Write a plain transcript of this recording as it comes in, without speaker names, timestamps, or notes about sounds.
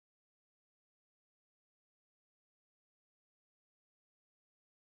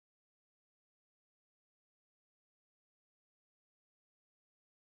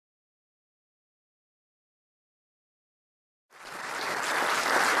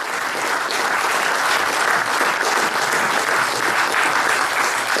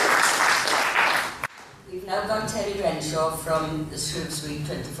from the Shrewsbury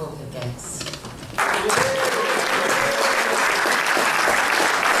 24 Cadets.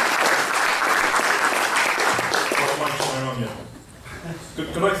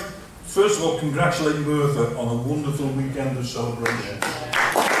 Could I first of all congratulate Merthyr on a wonderful weekend of celebration.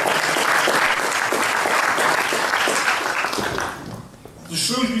 The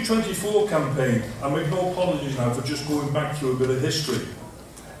Shrewsbury 24 campaign, I make no apologies now for just going back through a bit of history,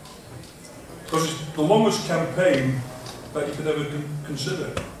 because it's the longest campaign that you could ever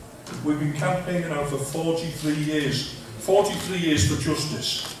consider. We've been campaigning now for 43 years. 43 years for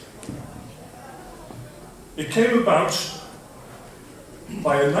justice. It came about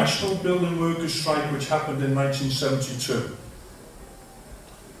by a national building workers' strike which happened in 1972.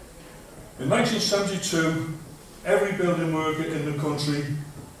 In 1972, every building worker in the country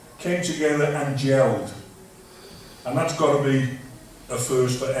came together and gelled. And that's got to be a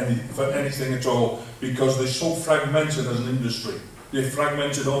first for anything at all, because they're so fragmented as an industry. They're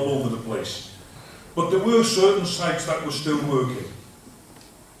fragmented all over the place. But there were certain sites that were still working.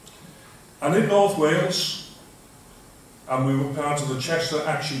 And in North Wales, and we were part of the Chester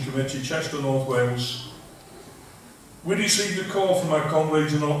Action Committee, Chester, North Wales, we received a call from our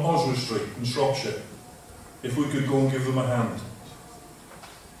comrades in Shrewsbury in Shropshire if we could go and give them a hand.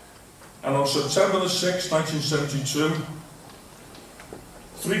 And on September the 6th, 1972,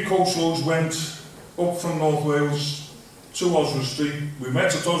 3 coachloads went up from North Wales to Shrewsbury. We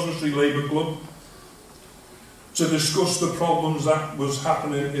met at Shrewsbury Labour Club to discuss the problems that was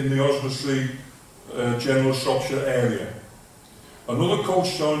happening in the Shrewsbury general Shropshire area. Another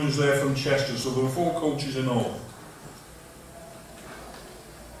coach joined us there from Chester, so there were 4 coaches in all.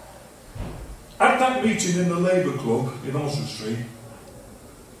 At that meeting in the Labour Club in Shrewsbury,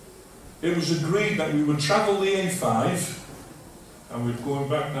 it was agreed that we would travel the A5, and we're going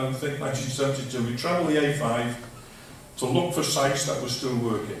back now, I think 1972, we travel the A5 to look for sites that were still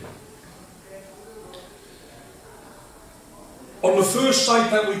working. On the first site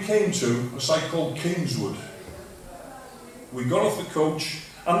that we came to, a site called Kingswood, we got off the coach,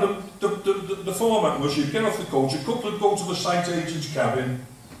 and the format was you'd get off the coach, a couple would go to the site agent's cabin,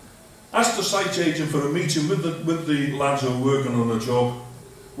 ask the site agent for a meeting with the lads who were working on the job,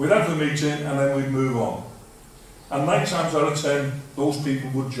 we'd have the meeting and then we'd move on. And 9 times out of 10, those people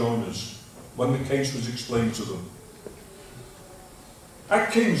would join us when the case was explained to them.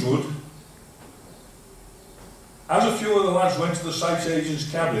 At Kingswood, as a few of the lads went to the site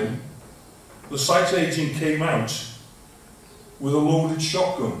agent's cabin, the site agent came out with a loaded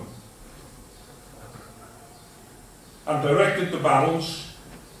shotgun and directed the barrels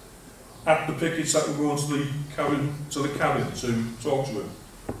at the pickets that were going to the cabin to talk to him.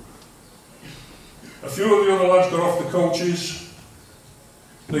 A few of the other lads got off the coaches,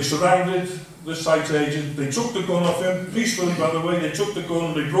 they surrounded the site agent, they took the gun off him, peacefully by the way, they took the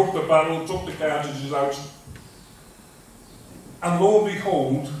gun, they broke the barrel, took the cartridges out, and lo and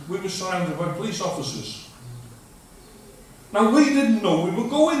behold, we were surrounded by police officers. Now we didn't know we were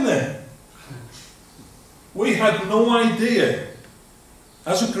going there. We had no idea,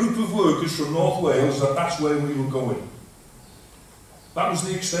 as a group of workers from North Wales, that that's where we were going. That was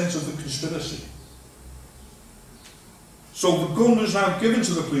the extent of the conspiracy. So the gun was now given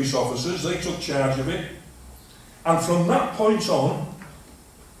to the police officers, they took charge of it, and from that point on,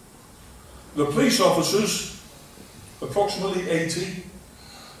 the police officers, approximately 80,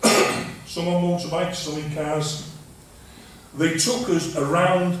 some on motorbikes, some in cars, they took us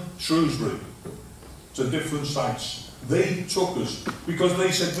around Shrewsbury to different sites. They took us, because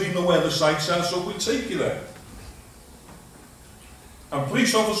they said, we know where the sites are, so we'll take you there. And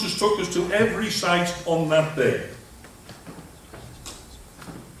police officers took us to every site on that day.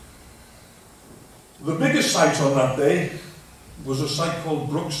 The biggest site on that day was a site called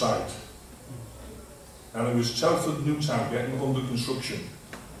Brookside, and it was Telford Newtown getting under construction.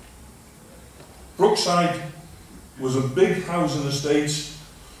 Brookside was a big housing estate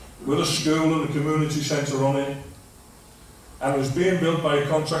with a school and a community centre on it, and it was being built by a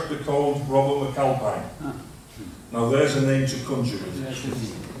contractor called Robert McAlpine. Now there's a name to conjure with.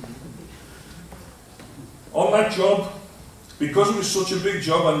 On that job, because it was such a big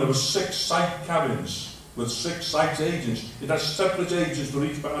job and there were 6 site cabins with 6 site agents, it had separate agents for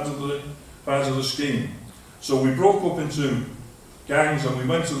each part of the scheme. So we broke up into gangs and we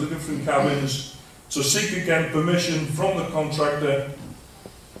went to the different cabins to seek again permission from the contractor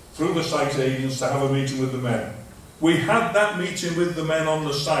through the site agents to have a meeting with the men. We had that meeting with the men on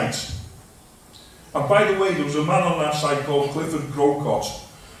the site. And by the way, there was a man on that site called Clifford Grocott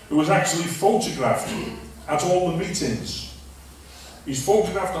who was actually photographed at all the meetings. He's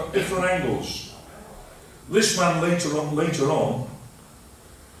photographed at different angles. This man later on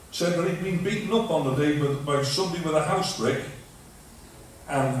said that he'd been beaten up on the day by somebody with a house brick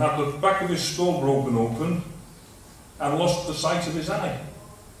and had the back of his skull broken open and lost the sight of his eye.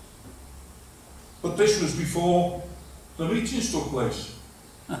 But this was before the meetings took place.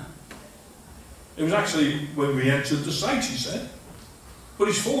 It was actually when we entered the site, he said. But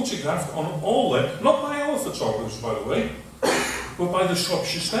he's photographed on all that, not by our photographers, by the way, but by the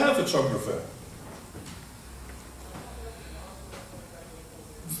Shropshire Star photographer.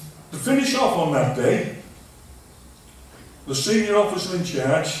 To finish off on that day, the senior officer in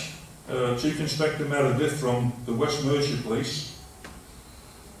charge, Chief Inspector Merthyr from the West Merthyr Police,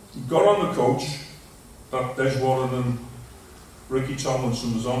 got on the coach that Des Warren and Ricky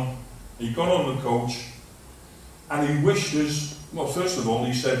Tomlinson was on. He got on the coach and he wished us, well, first of all,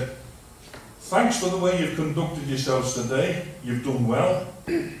 he said, "Thanks for the way you've conducted yourselves today. You've done well.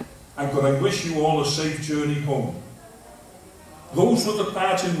 And could I wish you all a safe journey home." Those were the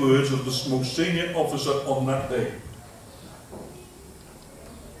parting words of the most senior officer on that day.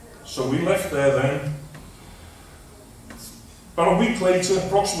 So we left there then. About a week later,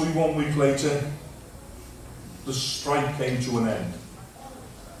 approximately 1 week later, the strike came to an end.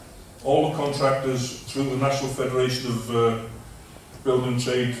 All the contractors through the National Federation of Building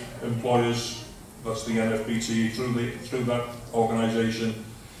Trade Employers, that's the NFBT, through that organisation,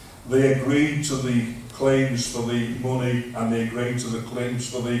 they agreed to the claims for the money and they agreed to the claims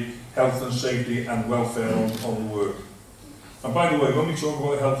for the health and safety and welfare on the work. And by the way, when we talk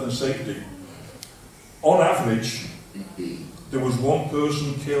about health and safety, on average, there was one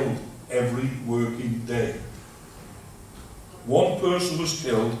person killed every working day. One person was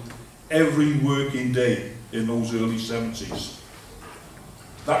killed every working day in those early 70s.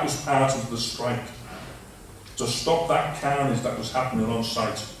 That was part of the strike, to stop that carnage that was happening on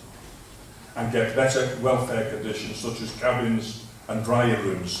site and get better welfare conditions such as cabins and dryer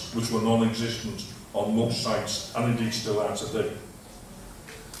rooms, which were non-existent on most sites and indeed still are today.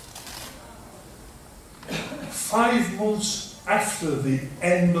 5 months after the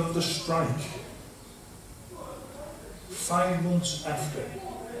end of the strike, 5 months after,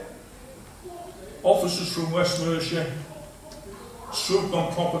 officers from West Merthyr swooped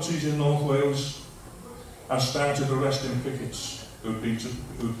on properties in North Wales and started arresting pickets who'd been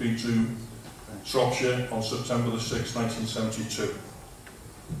to Shropshire on September the 6th, 1972.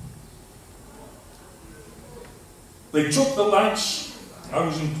 They took the lads, I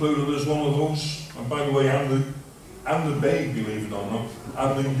was included as one of those, and by the way, I'm the babe, believe it or not,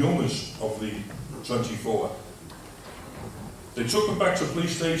 I'm the youngest of the 24. They took them back to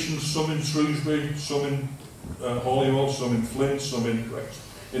police stations, some in Shrewsbury, some in Holywell, some in Flint, some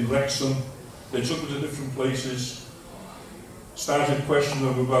in Wrexham. They took them to different places, started questioning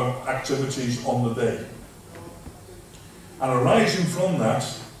them about activities on the day. And arising from that,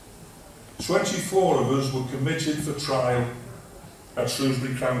 24 of us were committed for trial at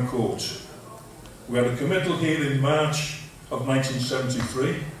Shrewsbury Crown Court. We had a committal here in March of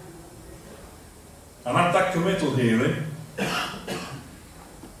 1973, and at that committal hearing,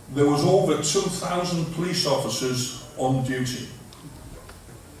 there was over 2,000 police officers on duty.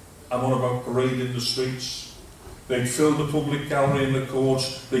 I'm on about parading the streets. They'd filled the public gallery in the court,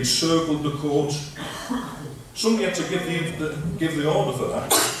 they'd circled the court. Somebody had to give the order for that,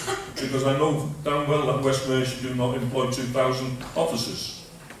 because I know damn well that West Merthyr do not employ 2,000 officers.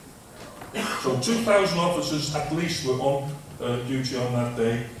 So 2,000 officers at least were on duty on that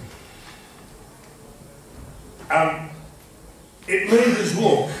day. And it made us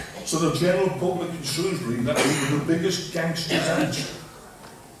look to the general public in Shrewsbury that we were the biggest gangsters out.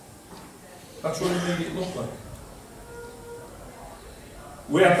 That's what it made it look like.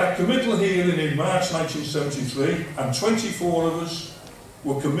 We had that committal hearing in March 1973, and 24 of us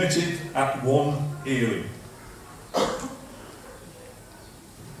were committed at one hearing.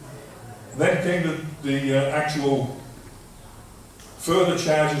 Then came the actual further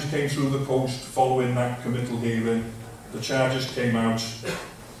charges came through the post following that committal hearing. The charges came out.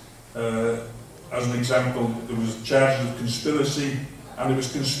 As an example, there was charges of conspiracy, and it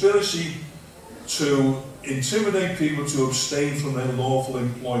was conspiracy to intimidate people to abstain from their lawful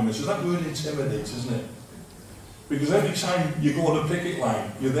employment. So that word intimidate, isn't it? Because every time you go on a picket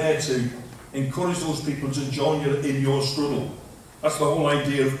line, you're there to encourage those people to join you in your struggle. That's the whole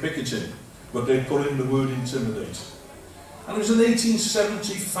idea of picketing, but they put in the word intimidate. And it was an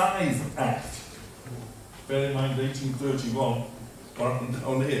 1875 Act. Bear in mind 1831, what happened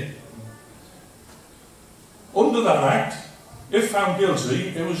down here. Under that Act, if found guilty,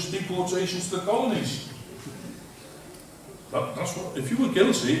 it was deportation to the colonies. That's what, if you were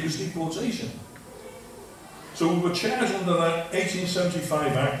guilty, it was deportation. So we were charged under that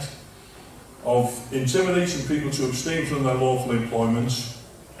 1875 Act of intimidating people to abstain from their lawful employments,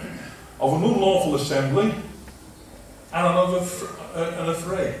 of an unlawful assembly, and an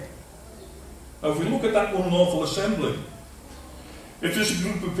affray. Now if we look at that unlawful assembly, if there's a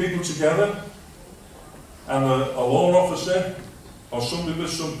group of people together and a law officer or somebody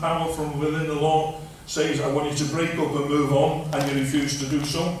with some power from within the law says, I want you to break up and move on, and you refuse to do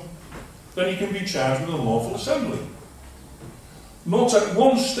so, then you can be charged with unlawful assembly. Not at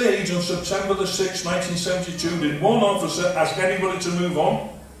one stage on September the 6th, 1972, did one officer ask anybody to move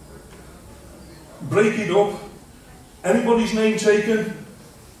on, break it up, anybody's name taken,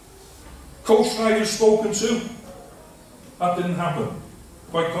 coach riders spoken to. That didn't happen.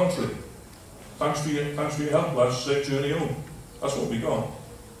 Quite contrary. Thanks for your help, lads. Safe journey home. That's what we got.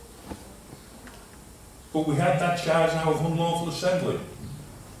 But we had that charge now of unlawful assembly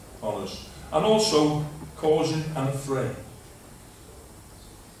on us, and also causing an affray.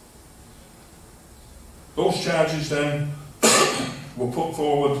 Those charges then were put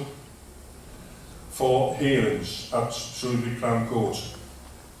forward for hearings at Shrewsbury Crown Court.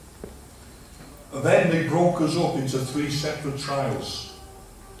 Then they broke us up into 3 separate trials.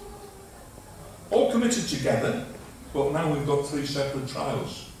 All committed together, but now we've got 3 separate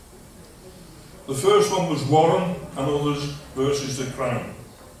trials. The first one was Warren and others versus the Crown.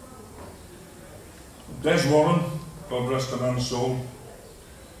 Des Warren, God rest the man's soul,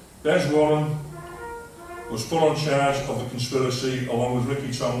 Des Warren was put on charge of the conspiracy along with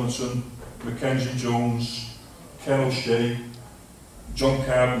Ricky Tomlinson, Mackenzie Jones, Ken O'Shea, John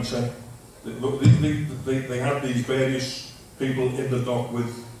Carpenter. They had these various people in the dock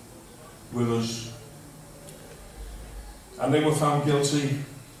with us, and they were found guilty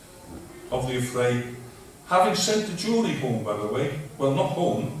of the affray, having sent the jury home, by the way. Well, not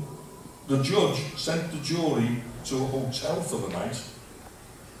home. The judge sent the jury to a hotel for the night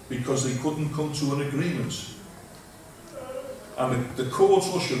because they couldn't come to an agreement. And the court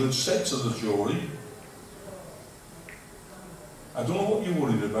usher had said to the jury, I don't know what you're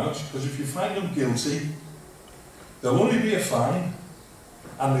worried about, because if you find them guilty, there'll only be a fine,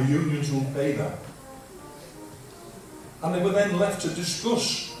 and the unions will pay that. And they were then left to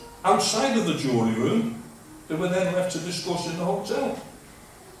discuss outside of the jury room. They were then left to discuss in the hotel.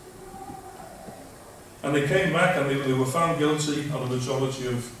 And they came back and they were found guilty on a majority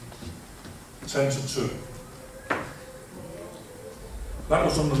of 10-2. That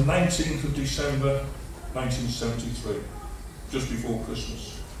was on the 19th of December 1973, just before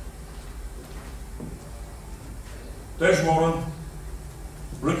Christmas. Des Warren,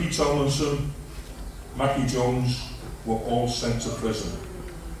 Ricky Tomlinson, Mackie Jones were all sent to prison.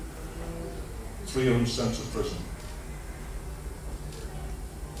 3 of them sent to prison.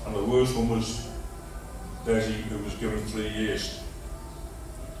 And the worst one was Desi, who was given 3 years.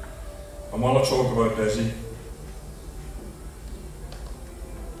 And while I talk about Desi,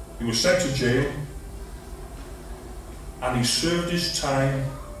 he was sent to jail and he served his time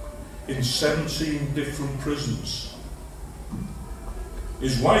in 17 different prisons.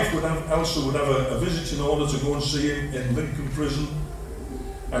 His wife Elsa would have a visiting order to go and see him in Lincoln Prison,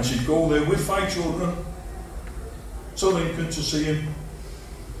 and she'd go there with 5 children to Lincoln to see him,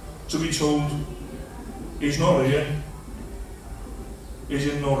 to be told, he's not here, he's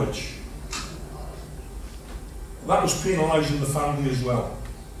in Norwich. That was penalising the family as well.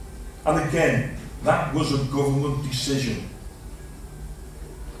 And again, that was a government decision.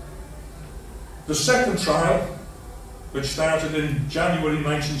 The second trial, which started in January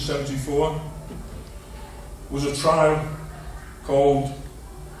 1974, was a trial called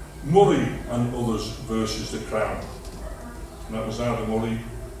Murray and Others versus the Crown. And that was Adam Murray,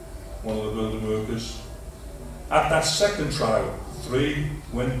 one of the building workers. At that second trial, 3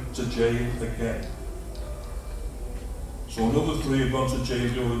 went to jail again. So another 3 have gone to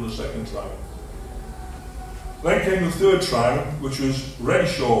jail during the second trial. Then came the third trial, which was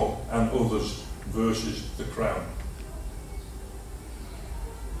Renshaw and Others versus the Crown.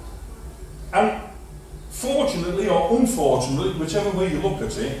 And fortunately or unfortunately, whichever way you look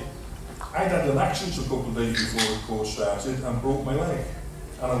at it, I'd had an accident a couple of days before the court started and broke my leg.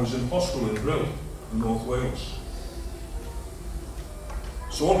 And I was in hospital in Brill, in North Wales.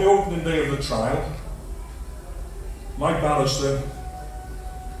 So on the opening day of the trial, my barrister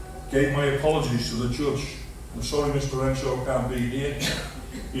gave my apologies to the judge. I'm sorry Mr. Renshaw can't be here.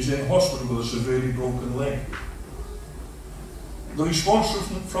 He's in hospital with a severely broken leg. The response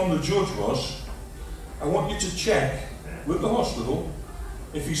from the judge was, I want you to check with the hospital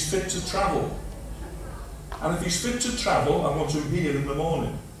if he's fit to travel. And if he's fit to travel, I want him here in the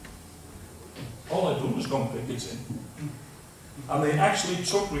morning. All I'd done was gone picketing. And they actually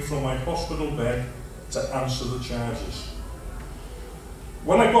took me from my hospital bed to answer the charges.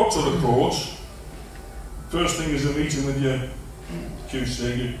 When I got to the court, first thing is a meeting with your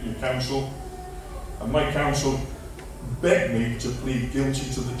QC, your counsel, and my counsel begged me to plead guilty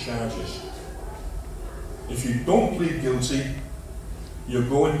to the charges. If you don't plead guilty, you're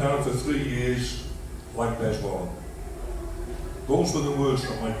going down for 3 years like there's one. Those were the words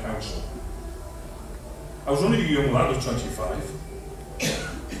from my counsel. I was only a young lad of 25.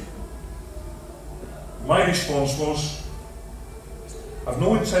 My response was, I've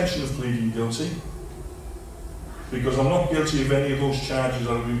no intention of pleading guilty because I'm not guilty of any of those charges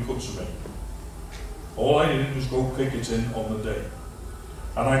that have been put to me. All I did was go picketing on the day,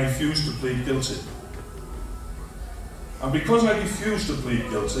 and I refused to plead guilty. And because I refused to plead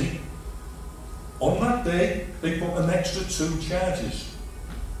guilty, on that day they put an extra 2 charges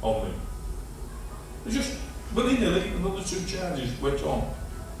on me. They just, willy-nilly, another 2 charges went on.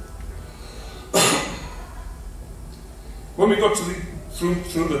 When we got to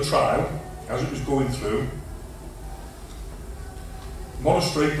through the trial, as it was going through,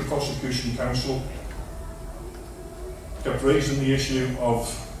 Monastrate, the prosecution counsel, kept raising the issue of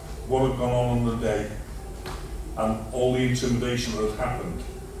what had gone on the day and all the intimidation that had happened.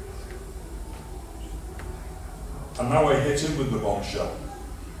 And now I hit him with the bombshell.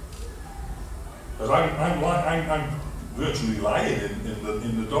 Because I'm virtually lying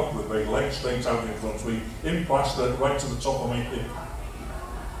in the dock with my legs straight out in front of me, in plaster, right to the top of my hip.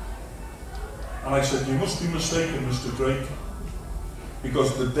 And I said, you must be mistaken, Mr. Drake,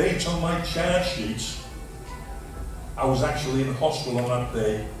 because the date on my charge sheet, I was actually in hospital on that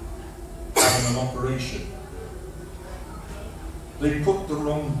day having an operation. They put the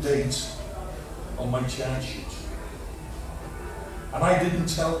wrong date on my charge sheet. And I didn't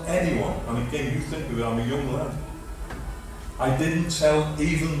tell anyone, and again, you think of it, I'm a young lad. I didn't tell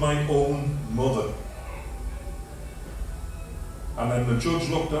even my own mother. And then the judge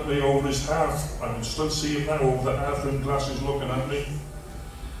looked at me over his half, I can still see him now over the half-rimmed glasses looking at me.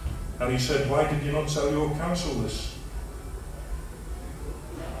 And he said, why did you not tell your counsel this?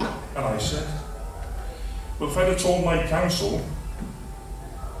 And I said, well, if I'd have told my counsel,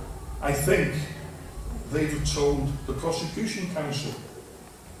 I think they'd have told the prosecution counsel.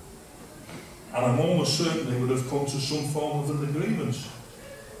 And I'm almost certain they would have come to some form of an agreement.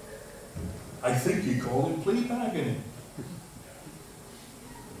 I think you call it plea bargaining.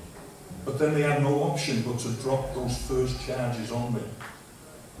 But then they had no option but to drop those first charges on me.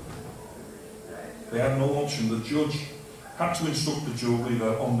 They had no option. The judge had to instruct the jury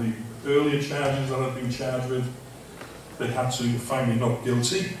that on the earlier charges that I'd been charged with, they had to find me not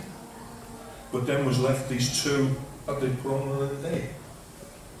guilty. But then was left these 2 that they'd put on another day.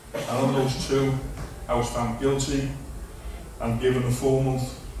 And on those 2, I was found guilty and given a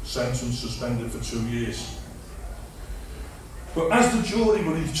 4-month sentence, suspended for 2 years. But as the jury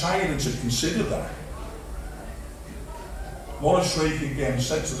were retiring to consider that, Monastrate again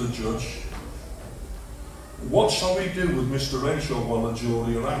said to the judge, what shall we do with Mr. Renshaw while the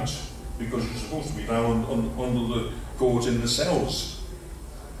jury are out? Because you're supposed to be down under the court in the cells.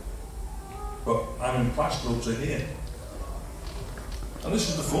 But I'm in plaster up to here. And this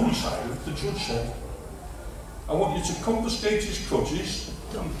is the funny side of it. The judge said, I want you to confiscate his crutches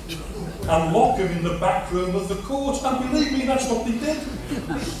and lock him in the back room of the court. And believe me, that's what they did.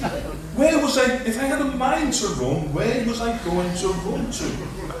 Where was I, if I had a mind to run, where was I going to run to?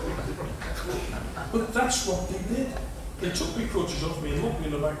 But that's what they did. They took my crutches off me and locked me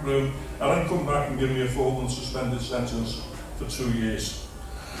in the back room, and then come back and give me a 4-month suspended sentence for 2 years.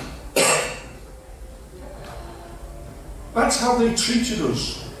 That's how they treated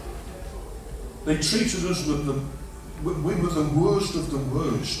us. They treated us we were the worst of the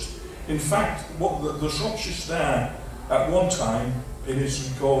worst. In fact, what the Shropshire Star at one time in its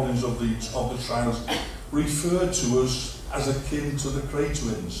recordings of the trials referred to us as akin to the Cray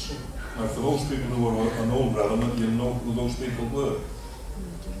twins. Now, for those people who are an old relevant, you know who those people were.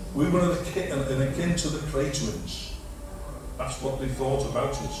 We were akin to the Cray twins. That's what they thought about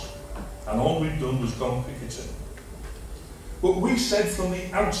us. And all we'd done was gone picketing. But we said from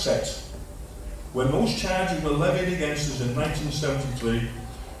the outset, when those charges were levied against us in 1973,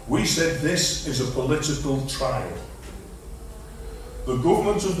 we said this is a political trial. The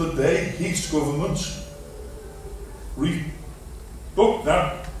government of the day, Heath's government, look,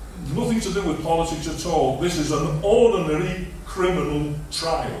 that nothing to do with politics at all. This is an ordinary criminal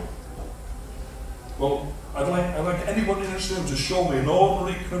trial. Well, I'd like anybody in this room to show me an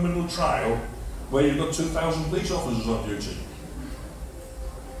ordinary criminal trial where you've got 2,000 police officers on duty.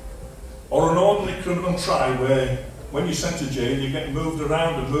 or an ordinary criminal trial where when you're sent to jail you get moved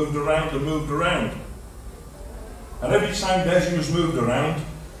around and moved around and moved around. And every time Desi was moved around,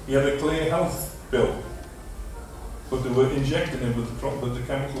 he had a clear health bill. But they were injecting him with the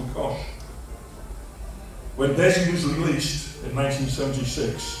chemical kosh. When Desi was released in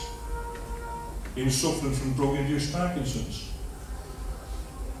 1976, he was suffering from drug-induced Parkinson's.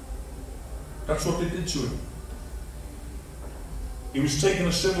 That's what they did to him. He was taking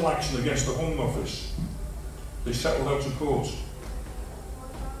a civil action against the Home Office. They settled out of court.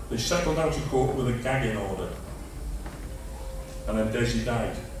 They settled out of court with a gagging order. And then Desi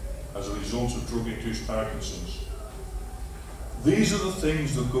died as a result of drug-induced Parkinson's. These are the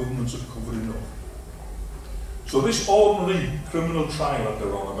things the governments are covering up. So this ordinary criminal trial that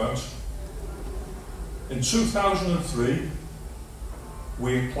they're on about, in 2003,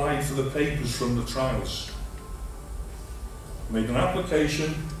 we applied for the papers from the trials. Made an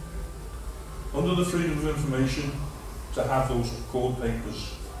application under the Freedom of Information to have those court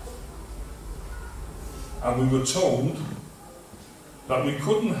papers. And we were told that we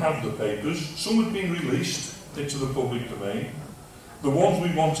couldn't have the papers. Some had been released into the public domain. The ones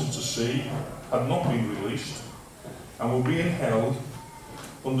we wanted to see had not been released and were being held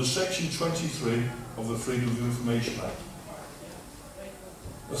under Section 23 of the Freedom of Information Act.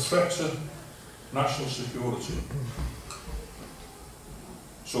 A threat to national security.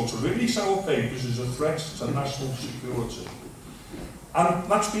 So to release our papers is a threat to national security. And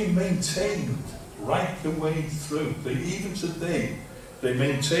that's been maintained right the way through. Even today, they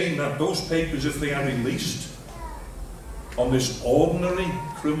maintain that those papers, if they are released on this ordinary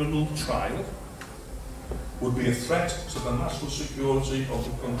criminal trial, would be a threat to the national security of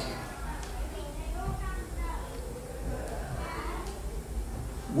the country.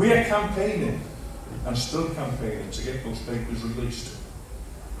 We are campaigning, and still campaigning, to get those papers released.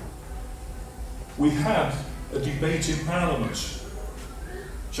 We had a debate in Parliament.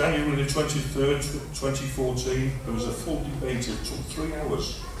 January the 23rd, 2014, there was a full debate. It took 3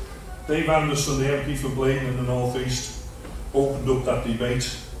 hours. Dave Anderson, the MP for Blaine in the North East, opened up that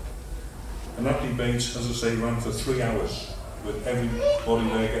debate. And that debate, as I say, ran for 3 hours with everybody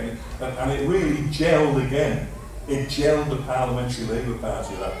there getting, and it really gelled again. It gelled the Parliamentary Labour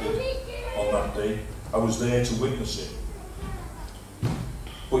Party that did on that day. I was there to witness it.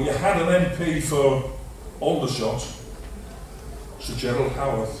 But you had an MP for Aldershot, Sir Gerald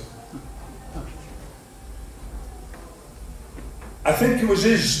Howarth. I think it was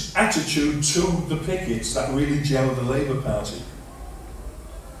his attitude to the pickets that really gelled the Labour Party.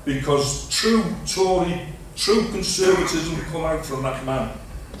 Because true Tory, true conservatism come out from that man.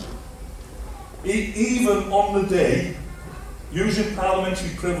 He, even on the day, using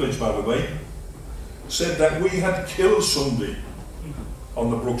parliamentary privilege by the way, said that we had killed somebody on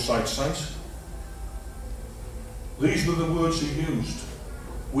the Brookside site. These were the words he used.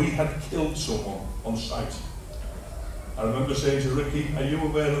 We had killed someone on site. I remember saying to Ricky, are you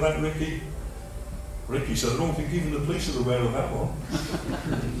aware of that, Ricky? Ricky said, I don't think even the police are aware of that one.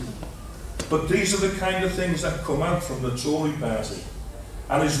 But these are the kind of things that come out from the Tory party.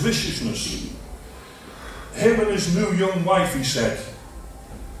 And his viciousness. Him and his new young wife, he said,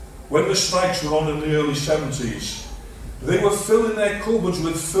 when the strikes were on in the early 70s, they were filling their cupboards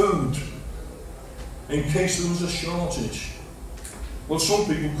with food in case there was a shortage. Well, some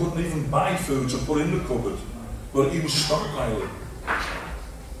people couldn't even buy food to put in the cupboard, but he was stockpiling.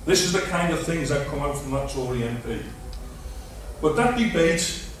 This is the kind of things that come out from that Tory MP. But that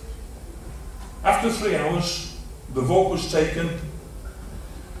debate, after 3 hours, the vote was taken,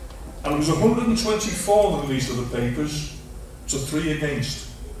 and it was 124 the release of the papers to 3 against.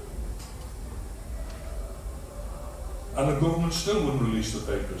 And the government still wouldn't release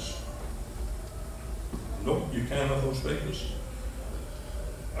the papers. No, you can't have those papers.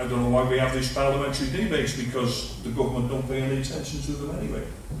 I don't know why we have these parliamentary debates, because the government don't pay any attention to them anyway.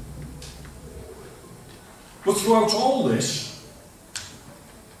 But throughout all this,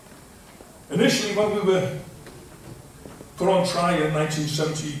 initially when we were put on trial in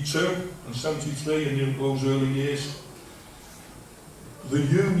 1972 and 73 in those early years, the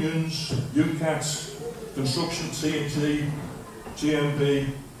unions, UCAT, Construction TNT, GMB,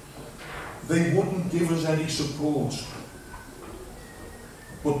 they wouldn't give us any support.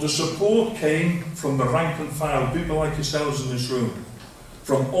 But the support came from the rank and file, people like yourselves in this room,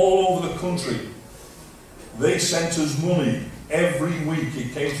 from all over the country. They sent us money every week.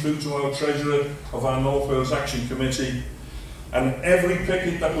 It came through to our treasurer of our North Wales Action Committee, and every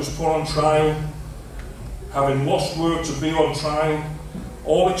picket that was put on trial, having lost work to be on trial,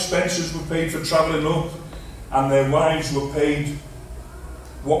 all expenses were paid for travelling up, and their wives were paid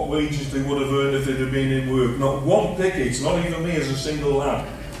what wages they would have earned if they'd have been in work. Not one picket, not even me as a single lad,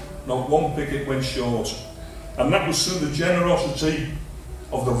 not one picket went short. And that was through the generosity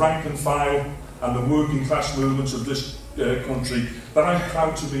of the rank and file and the working class movements of this country that I'm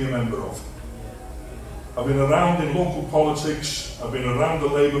proud to be a member of. I've been around in local politics, I've been around the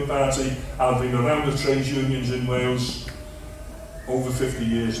Labour Party, and I've been around the trade unions in Wales over 50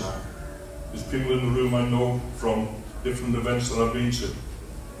 years now. There's people in the room I know from different events that I've been to.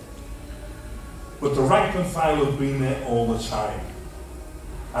 But the rank and file have been there all the time.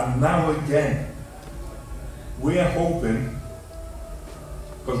 And now again, we're hoping,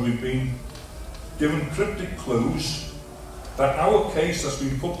 because we've been given cryptic clues, that our case that's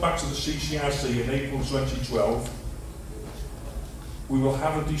been put back to the CCRC in April 2012, we will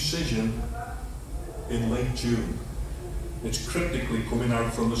have a decision in late June. It's cryptically coming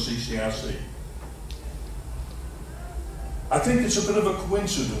out from the CCRC. I think it's a bit of a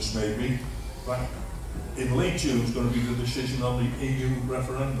coincidence, maybe, that in late June is going to be the decision on the EU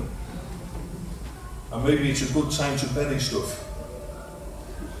referendum. And maybe it's a good time to bury stuff.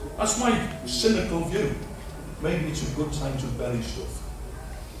 That's my cynical view. Maybe it's a good time to bury stuff.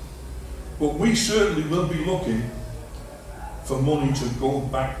 But we certainly will be looking for money to go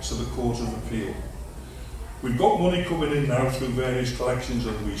back to the Court of Appeal. We've got money coming in now through various collections,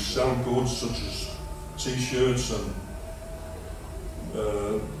 and we sell goods such as t-shirts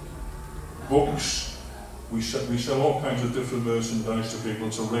and books. We sell all kinds of different merchandise to people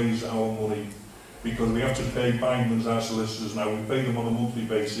to raise our money, because we have to pay binders, our solicitors now. We pay them on a monthly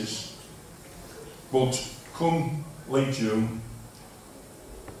basis. But come late June,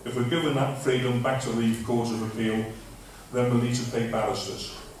 if we're given that freedom back to the Court of Appeal, then we'll need to pay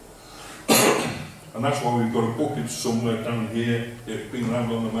barristers. And that's why we've got a bucket somewhere down here. It's been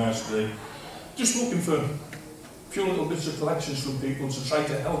around on the marsh today. Just looking for a few little bits of collections from people to try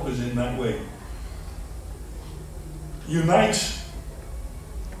to help us in that way. Unite,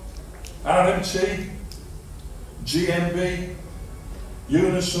 RMT, GMB,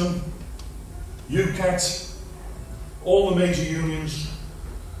 Unison, UCAT, all the major unions,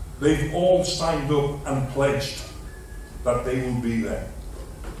 they've all signed up and pledged that they will be there.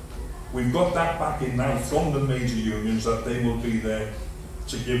 We've got that backing now from the major unions that they will be there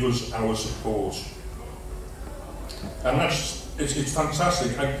to give us our support. And it's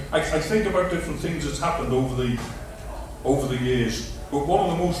fantastic. I think about different things that's happened over the years, but one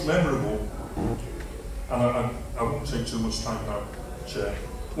of the most memorable, and I won't take too much time now, Chair.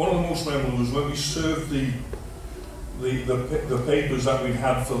 One of the most memorable was when we served the papers that we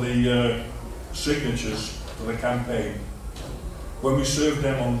had for the signatures for the campaign. When we served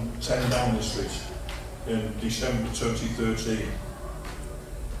them on 10 Downing Street in December 2013.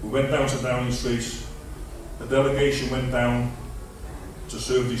 We went down to Downing Street, the delegation went down to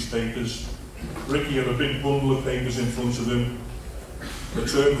serve these papers. Ricky had a big bundle of papers in front of him. They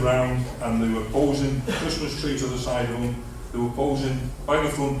turned round and they were posing, Christmas tree to the side of them, they were posing by the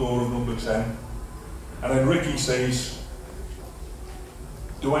front door of number 10. And then Ricky says,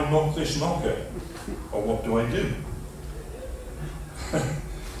 "Do I knock this knocker? Or what do I do?"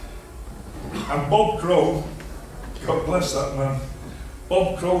 And Bob Crow, God bless that man,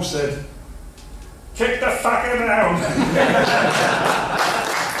 Bob Crow said, "Kick the fucker down."